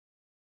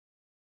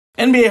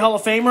NBA Hall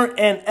of Famer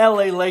and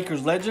LA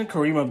Lakers legend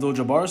Kareem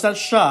Abdul-Jabbar is not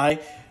shy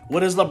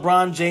with his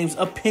LeBron James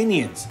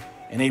opinions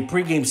in a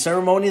pregame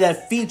ceremony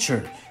that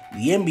featured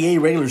the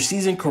NBA regular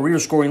season career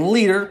scoring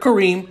leader.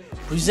 Kareem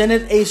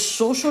presented a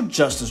social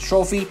justice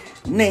trophy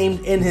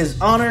named in his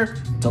honor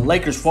to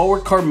Lakers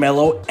forward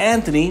Carmelo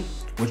Anthony,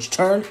 which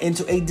turned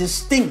into a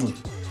distinctly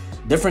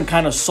different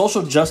kind of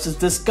social justice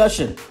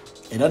discussion.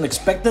 It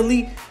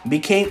unexpectedly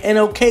became an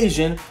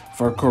occasion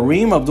for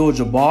Kareem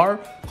Abdul-Jabbar,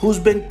 who's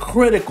been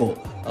critical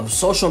of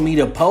social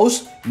media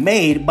posts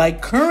made by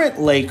current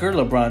Laker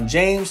LeBron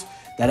James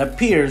that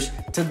appears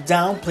to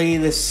downplay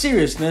the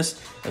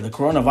seriousness of the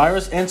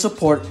coronavirus and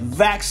support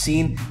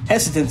vaccine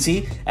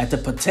hesitancy at the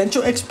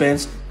potential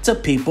expense to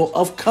people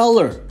of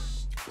color.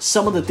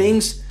 Some of the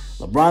things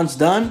LeBron's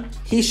done,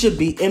 he should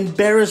be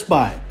embarrassed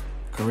by,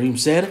 Kareem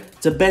said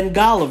to Ben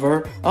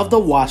Golliver of the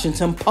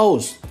Washington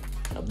Post.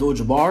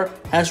 Abdul-Jabbar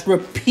has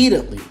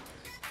repeatedly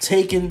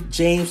taken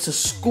James to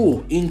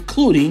school,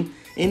 including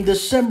in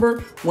December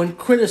when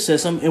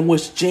criticism in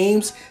which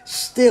James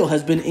still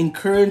has been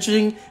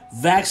encouraging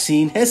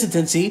vaccine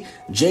hesitancy.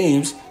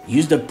 James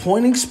used a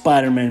pointing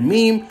Spider-Man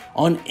meme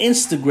on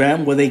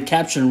Instagram with a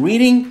caption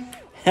reading,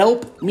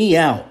 "Help me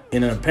out,"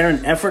 in an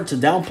apparent effort to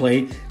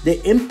downplay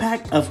the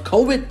impact of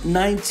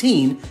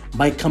COVID-19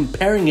 by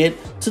comparing it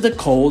to the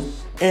cold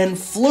and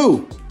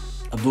flu.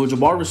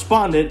 Abdul-Jabbar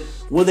responded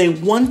with a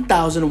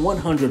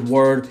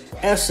 1,100-word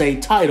essay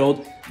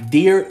titled,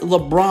 "Dear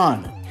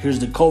LeBron, here's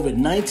the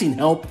COVID-19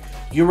 help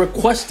you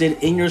requested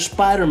in your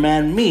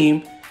Spider-Man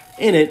meme."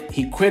 In it,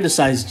 he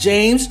criticized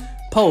James'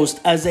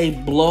 post as a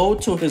blow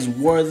to his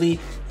worthy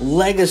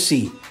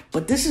legacy.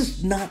 But this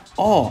is not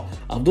all.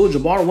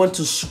 Abdul-Jabbar went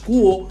to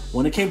school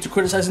when it came to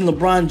criticizing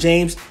LeBron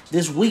James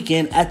this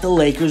weekend at the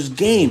Lakers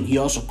game. He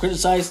also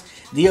criticized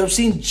the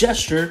obscene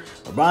gesture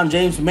LeBron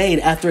James made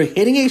after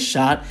hitting a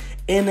shot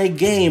in a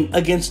game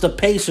against the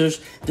Pacers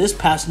this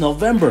past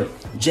November.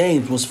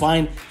 James was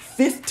fined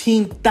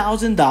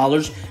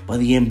 $15,000 by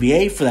the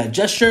NBA for that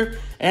gesture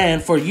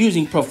and for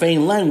using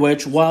profane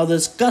language while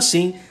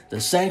discussing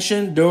the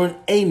sanction during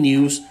a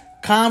news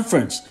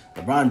conference.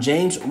 LeBron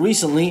James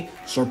recently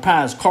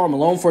surpassed Karl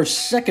Malone for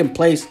second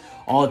place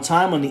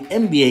all-time on the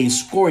NBA's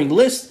scoring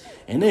list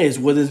and is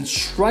within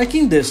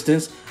striking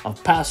distance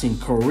of passing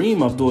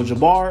Kareem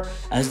Abdul-Jabbar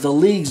as the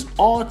league's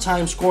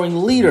all-time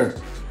scoring leader.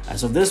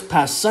 As of this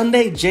past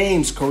Sunday,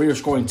 James' career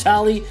scoring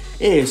tally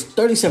is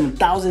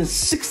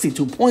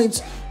 37,062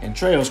 points and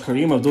trails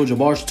Kareem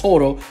Abdul-Jabbar's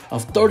total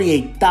of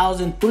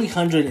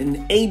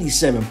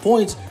 38,387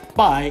 points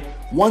by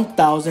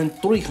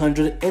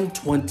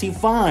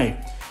 1,325.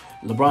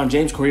 LeBron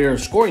James' career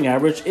scoring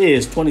average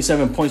is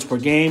 27 points per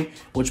game,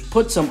 which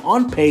puts him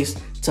on pace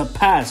to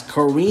pass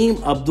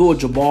Kareem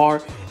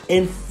Abdul-Jabbar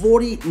in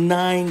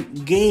 49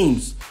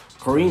 games.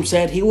 Kareem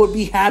said he would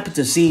be happy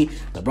to see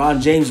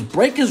LeBron James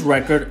break his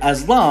record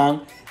as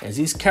long as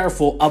he's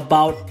careful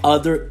about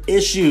other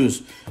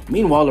issues.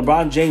 Meanwhile,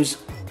 LeBron James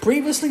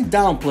previously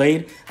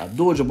downplayed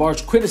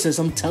Abdul-Jabbar's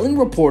criticism, telling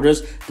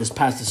reporters this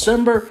past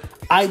December,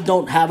 "I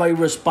don't have a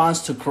response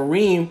to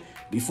Kareem,"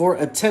 before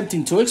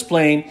attempting to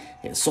explain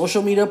his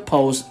social media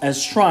post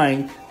as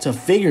trying to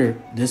figure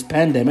this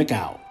pandemic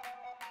out.